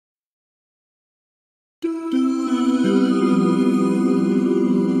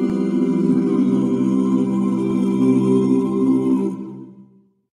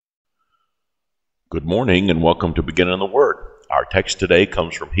Good morning and welcome to Beginning of the Word. Our text today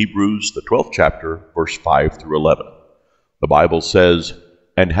comes from Hebrews, the 12th chapter, verse 5 through 11. The Bible says,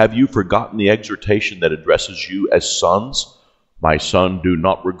 "And have you forgotten the exhortation that addresses you as sons? My son, do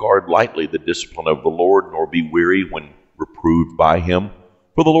not regard lightly the discipline of the Lord, nor be weary when reproved by him.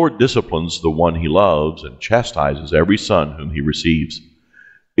 For the Lord disciplines the one he loves and chastises every son whom he receives.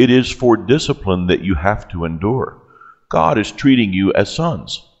 It is for discipline that you have to endure. God is treating you as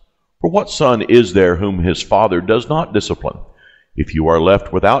sons. For what son is there whom his father does not discipline? If you are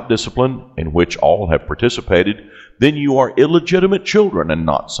left without discipline, in which all have participated, then you are illegitimate children and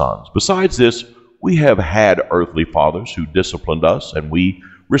not sons. Besides this, we have had earthly fathers who disciplined us, and we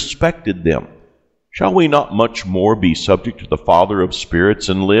respected them. Shall we not much more be subject to the Father of spirits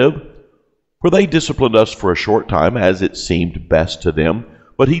and live? For they disciplined us for a short time, as it seemed best to them,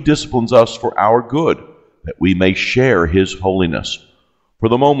 but he disciplines us for our good, that we may share his holiness. For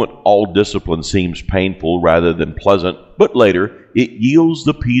the moment, all discipline seems painful rather than pleasant, but later it yields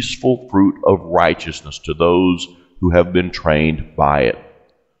the peaceful fruit of righteousness to those who have been trained by it."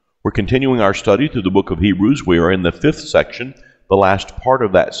 We're continuing our study through the book of Hebrews. We are in the 5th section, the last part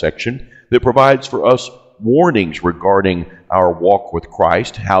of that section, that provides for us warnings regarding our walk with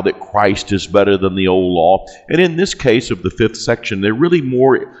Christ, how that Christ is better than the old law. And in this case of the 5th section, they're really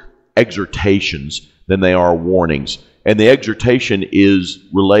more exhortations than they are warnings. And the exhortation is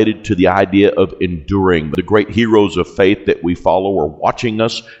related to the idea of enduring. The great heroes of faith that we follow are watching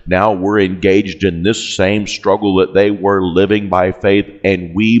us. Now we're engaged in this same struggle that they were living by faith,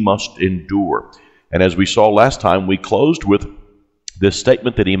 and we must endure. And as we saw last time, we closed with this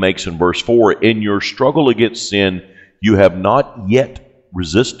statement that he makes in verse 4, "In your struggle against sin, you have not yet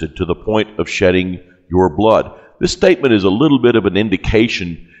resisted to the point of shedding your blood." This statement is a little bit of an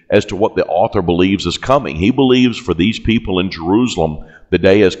indication as to what the author believes is coming. He believes for these people in Jerusalem, the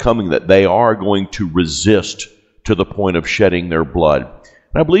day is coming that they are going to resist to the point of shedding their blood.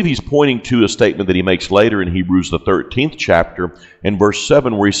 And I believe he's pointing to a statement that he makes later in Hebrews, the 13th chapter, in verse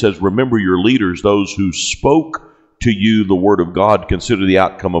 7, where he says, "Remember your leaders, those who spoke to you the word of God, consider the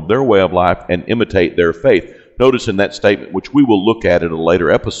outcome of their way of life and imitate their faith." Notice in that statement, which we will look at in a later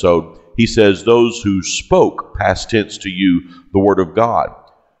episode, he says, "Those who spoke," past tense, "to you the word of God."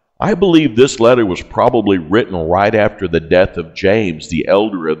 I believe this letter was probably written right after the death of James, the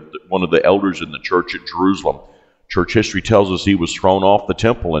elder, one of the elders in the church at Jerusalem. Church history tells us he was thrown off the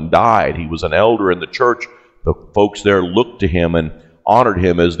temple and died. He was an elder in the church. The folks there looked to him and honored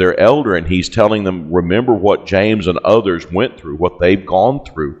him as their elder, and he's telling them, remember what James and others went through, what they've gone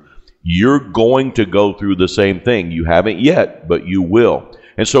through. You're going to go through the same thing. You haven't yet, but you will.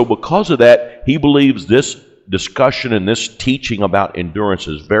 And so because of that, he believes this discussion and this teaching about endurance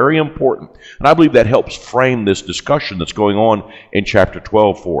is very important. And I believe that helps frame this discussion that's going on in chapter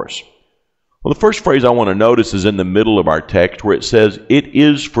 12 for us. Well, the first phrase I want to notice is in the middle of our text where it says, "It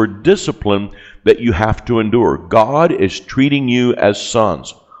is for discipline that you have to endure." God is treating you as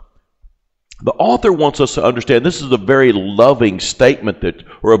sons. The author wants us to understand this is a very loving statement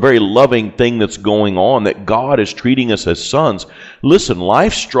or a very loving thing that's going on, that God is treating us as sons. Listen,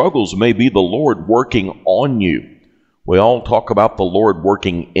 life struggles may be the Lord working on you. We all talk about the Lord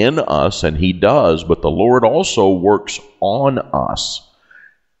working in us, and he does, but the Lord also works on us.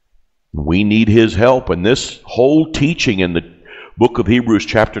 We need his help, and this whole teaching in the book of Hebrews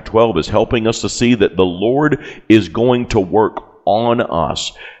chapter 12 is helping us to see that the Lord is going to work on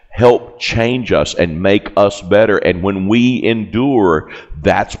us, help change us and make us better. And when we endure,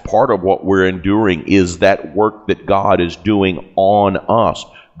 that's part of what we're enduring, is that work that God is doing on us,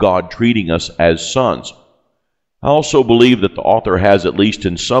 God treating us as sons. I also believe that the author has, at least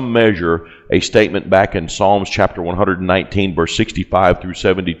in some measure, a statement back in Psalms chapter 119, verse 65 through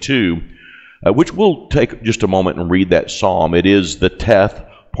 72, which we'll take just a moment and read that psalm. It is the 10th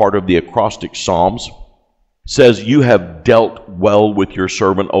part of the acrostic Psalms. Says, "You have dealt well with your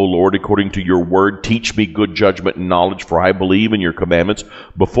servant, O Lord, according to your word. Teach me good judgment and knowledge, for I believe in your commandments.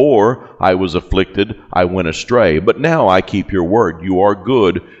 Before I was afflicted, I went astray, but now I keep your word. You are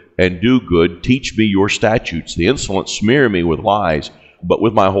good and do good. Teach me your statutes. The insolent smear me with lies, but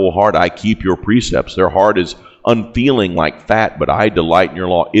with my whole heart I keep your precepts. Their heart is unfeeling like fat, but I delight in your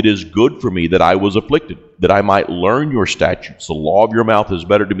law. It is good for me that I was afflicted, that I might learn your statutes. The law of your mouth is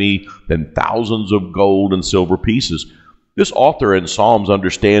better to me than thousands of gold and silver pieces." This author in Psalms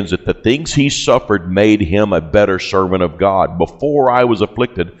understands that the things he suffered made him a better servant of God. Before I was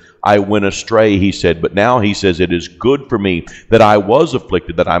afflicted, I went astray, he said. But now he says, it is good for me that I was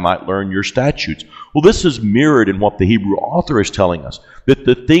afflicted, that I might learn your statutes. Well, this is mirrored in what the Hebrew author is telling us, that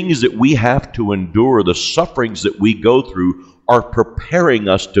the things that we have to endure, the sufferings that we go through, are preparing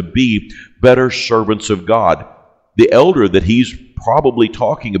us to be better servants of God. The elder that he's probably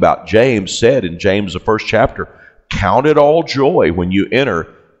talking about, James, said in James, the first chapter, count it all joy when you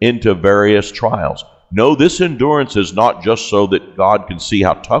enter into various trials. No, this endurance is not just so that God can see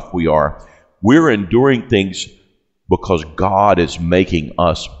how tough we are. We're enduring things because God is making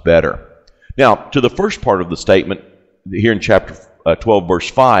us better. Now, to the first part of the statement, here in chapter 12, verse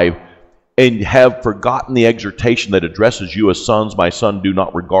 5, and have forgotten the exhortation that addresses you as sons. My son, do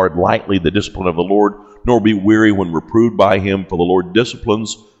not regard lightly the discipline of the Lord, nor be weary when reproved by him. For the Lord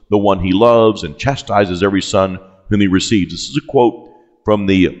disciplines the one he loves and chastises every son whom he receives. This is a quote from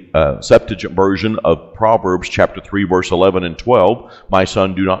the Septuagint version of Proverbs chapter 3, verse 11 and 12. My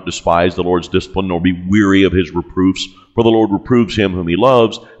son, do not despise the Lord's discipline, nor be weary of his reproofs. For the Lord reproves him whom he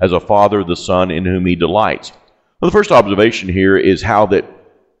loves, as a father the son in whom he delights. Well, the first observation here is how that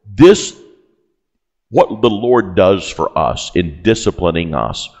what the Lord does for us in disciplining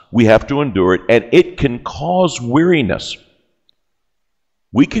us, we have to endure it, and it can cause weariness.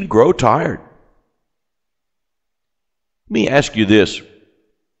 We can grow tired. Let me ask you this.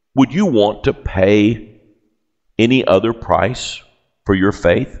 Would you want to pay any other price for your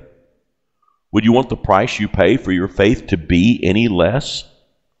faith? Would you want the price you pay for your faith to be any less?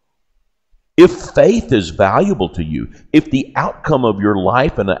 If faith is valuable to you, if the outcome of your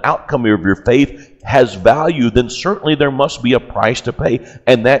life and the outcome of your faith has value, then certainly there must be a price to pay,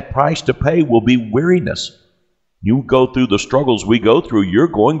 and that price to pay will be weariness. You go through the struggles we go through, you're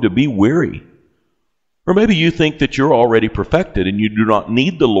going to be weary. Or maybe you think that you're already perfected and you do not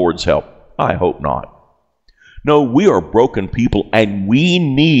need the Lord's help. I hope not. No, we are broken people and we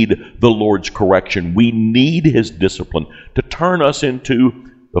need the Lord's correction. We need His discipline to turn us into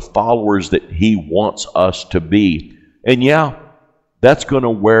the followers that He wants us to be. And yeah, that's going to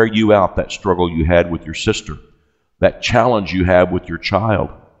wear you out, that struggle you had with your sister, that challenge you have with your child,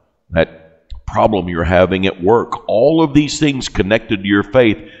 that problem you're having at work. All of these things connected to your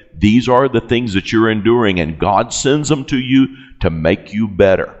faith, these are the things that you're enduring, and God sends them to you to make you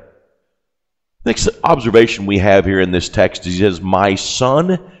better. Next observation we have here in this text is He says, my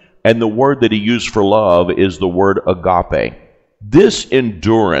son, and the word that He used for love is the word agape. This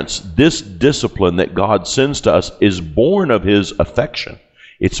endurance, this discipline that God sends to us is born of His affection.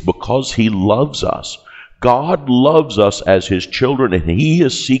 It's because He loves us. God loves us as His children, and He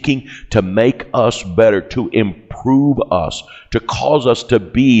is seeking to make us better, to improve us, to cause us to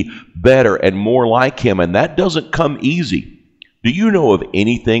be better and more like Him. And that doesn't come easy. Do you know of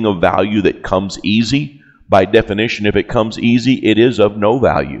anything of value that comes easy? By definition, if it comes easy, it is of no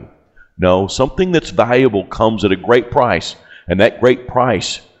value. No, something that's valuable comes at a great price. And that great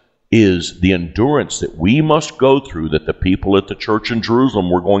price is the endurance that we must go through, that the people at the church in Jerusalem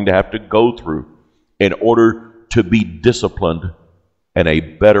were going to have to go through in order to be disciplined and a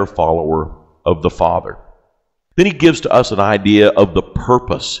better follower of the Father. Then he gives to us an idea of the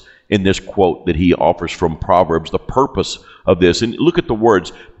purpose in this quote that he offers from Proverbs, the purpose of this. And look at the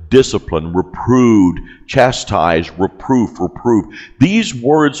words, discipline, reproved, chastise, reproof, reprove. These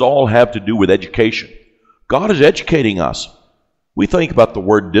words all have to do with education. God is educating us. We think about the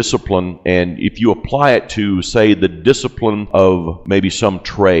word discipline, and if you apply it to, say, the discipline of maybe some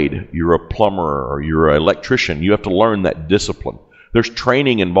trade, you're a plumber or you're an electrician, you have to learn that discipline. There's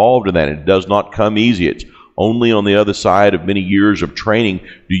training involved in that, and it does not come easy. It's only on the other side of many years of training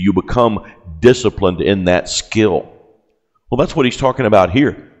do you become disciplined in that skill. Well, that's what he's talking about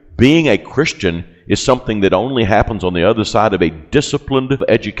here. Being a Christian is something that only happens on the other side of a disciplined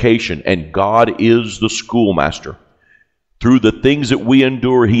education, and God is the schoolmaster. Through the things that we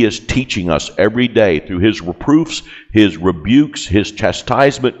endure, He is teaching us every day. Through His reproofs, His rebukes, His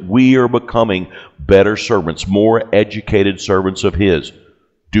chastisement, we are becoming better servants, more educated servants of His.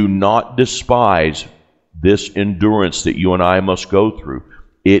 Do not despise this endurance that you and I must go through.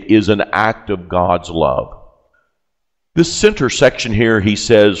 It is an act of God's love. This center section here, he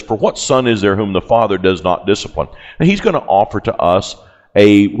says, for what son is there whom the Father does not discipline? And he's going to offer to us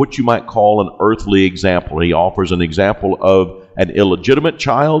what you might call an earthly example. He offers an example of an illegitimate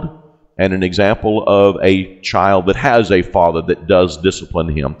child and an example of a child that has a father that does discipline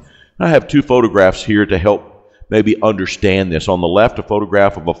him. And I have two photographs here to help maybe understand this. On the left, a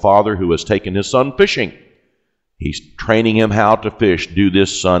photograph of a father who has taken his son fishing. He's training him how to fish. Do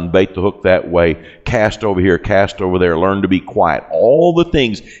this, son. Bait the hook that way. Cast over here. Cast over there. Learn to be quiet. All the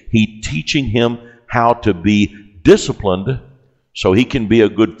things. He's teaching him how to be disciplined so he can be a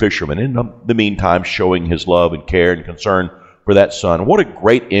good fisherman. In the meantime, showing his love and care and concern for that son. What a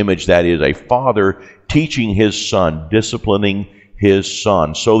great image that is. A father teaching his son, disciplining his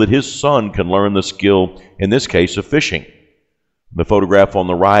son, so that his son can learn the skill, in this case, of fishing. The photograph on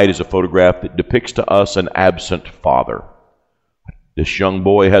the right is a photograph that depicts to us an absent father. This young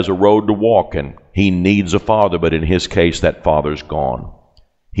boy has a road to walk, and he needs a father, but in his case, that father's gone.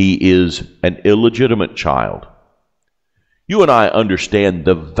 He is an illegitimate child. You and I understand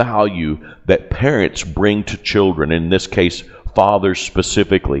the value that parents bring to children, in this case, fathers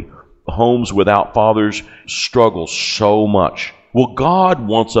specifically. Homes without fathers struggle so much. Well, God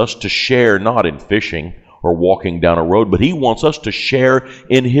wants us to share not in fishing or walking down a road, but He wants us to share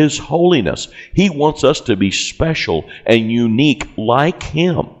in His holiness. He wants us to be special and unique like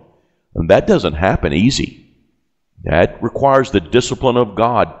Him. And that doesn't happen easy. That requires the discipline of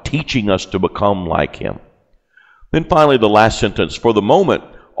God, teaching us to become like Him. Then finally, the last sentence. For the moment,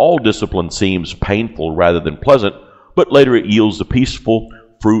 all discipline seems painful rather than pleasant, but later it yields the peaceful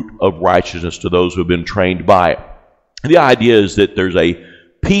fruit of righteousness to those who have been trained by it. The idea is that there's a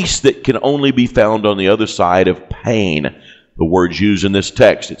peace that can only be found on the other side of pain. The word's used in this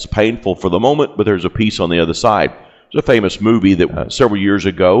text. It's painful for the moment, but there's a peace on the other side. There's a famous movie that several years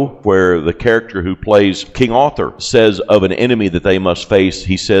ago where the character who plays King Arthur says of an enemy that they must face,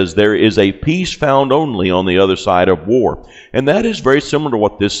 he says, there is a peace found only on the other side of war. And that is very similar to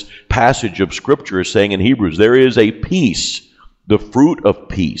what this passage of Scripture is saying in Hebrews. There is a peace, the fruit of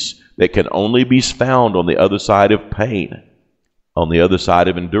peace, that can only be found on the other side of pain, on the other side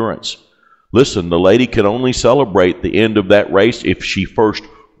of endurance. Listen, the lady can only celebrate the end of that race if she first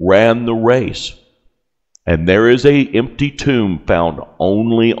ran the race. And there is an empty tomb found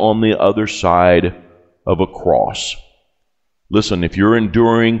only on the other side of a cross. Listen, if you're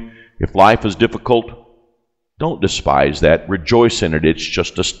enduring, if life is difficult, don't despise that. Rejoice in it. It's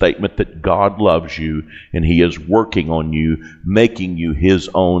just a statement that God loves you and He is working on you, making you His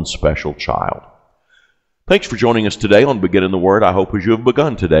own special child. Thanks for joining us today on Begin in the Word. I hope as you have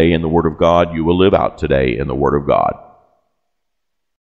begun today in the Word of God, you will live out today in the Word of God.